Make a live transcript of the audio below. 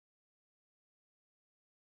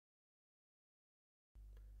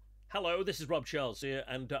Hello, this is Rob Charles here,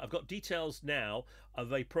 and I've got details now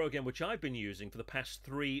of a program which I've been using for the past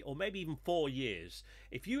 3 or maybe even 4 years.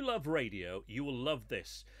 If you love radio, you will love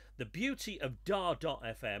this. The beauty of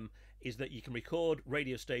DAR.FM is that you can record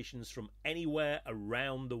radio stations from anywhere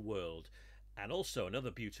around the world. And also, another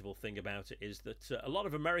beautiful thing about it is that a lot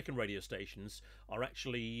of American radio stations are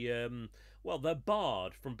actually, well, they're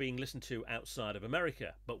barred from being listened to outside of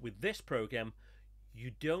America. But with this program,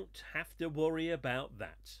 you don't have to worry about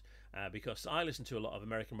that because I listen to a lot of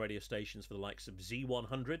American radio stations for the likes of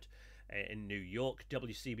Z100 in New York,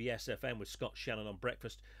 WCBS FM with Scott Shannon on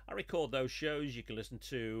breakfast. I record those shows. You can listen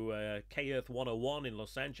to K Earth 101 in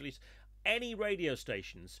Los Angeles. Any radio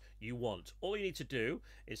stations you want. All you need to do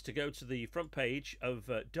is to go to the front page of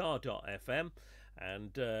dar.fm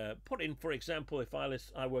and put in, for example, if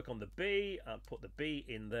I work on the B, I'll put the B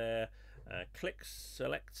in there, click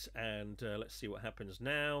select, and let's see what happens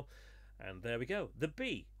now. And there we go, the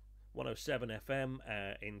B. 107 FM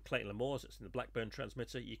in Clayton Lemoores. It's in the Blackburn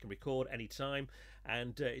transmitter. You can record anytime,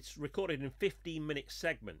 and it's recorded in 15-minute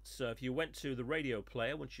segments. So if you went to the radio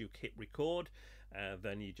player, once you hit record,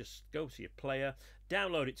 then you just go to your player,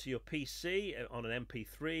 download it to your PC on an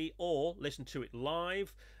MP3, or listen to it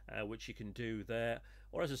live, which you can do there.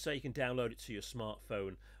 Or as I say, you can download it to your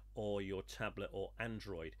smartphone or your tablet or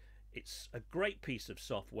Android. It's a great piece of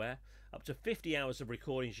software. Up to 50 hours of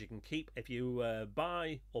recordings you can keep. If you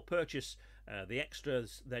buy or purchase the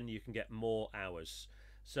extras, then you can get more hours.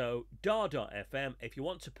 So dar.fm, if you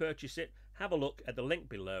want to purchase it, have a look at the link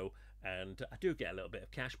below. And I do get a little bit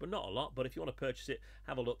of cash, but not a lot. But if you want to purchase it,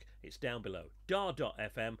 have a look. It's down below.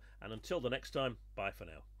 dar.fm. And until the next time, bye for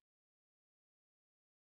now.